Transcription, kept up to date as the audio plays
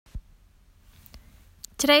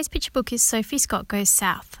Today's picture book is Sophie Scott Goes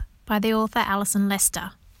South by the author Alison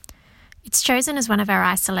Lester. It's chosen as one of our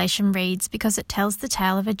isolation reads because it tells the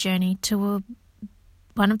tale of a journey to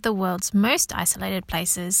one of the world's most isolated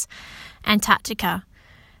places, Antarctica,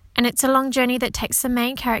 and it's a long journey that takes the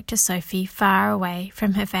main character Sophie far away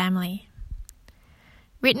from her family.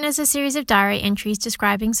 Written as a series of diary entries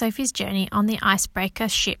describing Sophie's journey on the icebreaker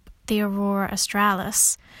ship, the Aurora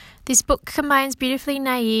Australis, this book combines beautifully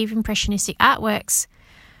naive impressionistic artworks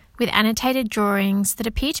with annotated drawings that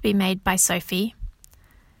appear to be made by Sophie,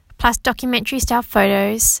 plus documentary-style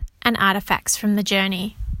photos and artefacts from the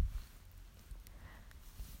journey.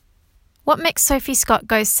 What makes Sophie Scott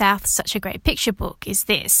Goes South such a great picture book is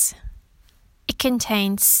this. It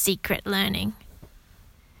contains secret learning.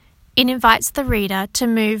 It invites the reader to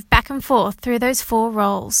move back and forth through those four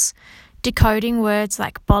roles, decoding words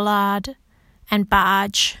like bollard and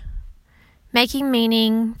barge, making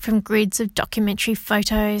meaning from grids of documentary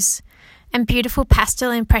photos and beautiful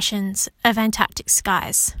pastel impressions of Antarctic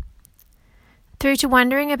skies, through to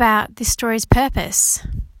wondering about this story's purpose.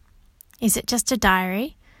 Is it just a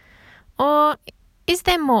diary? Or is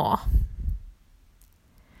there more?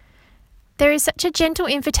 There is such a gentle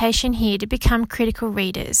invitation here to become critical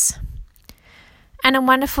readers. And a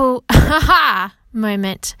wonderful aha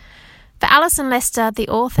moment for Alison Lester, the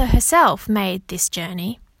author herself, made this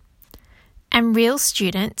journey. And real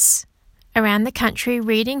students around the country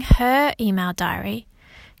reading her email diary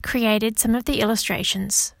created some of the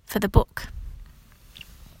illustrations for the book.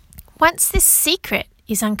 Once this secret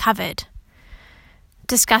is uncovered,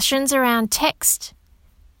 discussions around text,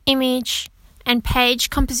 image, and page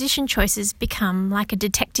composition choices become like a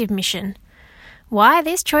detective mission. Why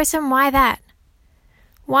this choice and why that?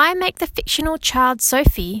 Why make the fictional child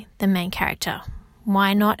Sophie the main character?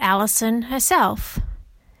 Why not Alison herself?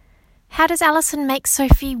 How does Alison make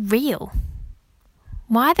Sophie real?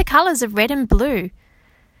 Why the colours of red and blue?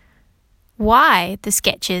 Why the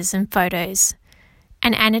sketches and photos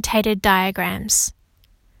and annotated diagrams?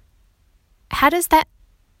 How does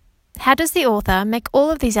the author make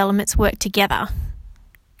all of these elements work together?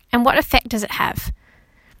 And what effect does it have?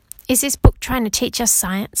 Is this book trying to teach us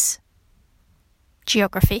science?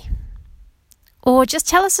 Geography? Or just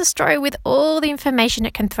tell us a story with all the information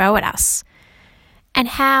it can throw at us? And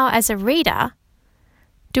how, as a reader,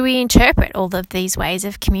 do we interpret all of these ways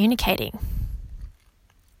of communicating?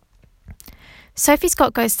 Sophie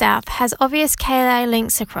Scott Goes South has obvious KLA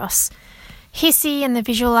links across HISI and the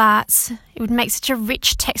visual arts. It would make such a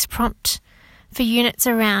rich text prompt for units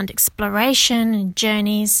around exploration and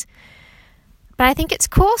journeys. But I think its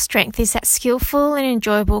core strength is that skillful and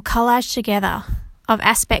enjoyable collage together of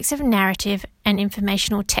aspects of narrative and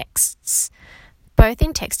informational texts, both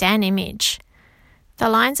in text and image. The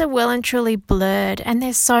lines are well and truly blurred, and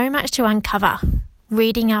there's so much to uncover,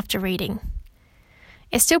 reading after reading.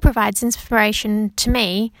 It still provides inspiration to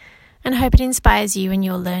me, and I hope it inspires you and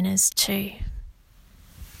your learners too.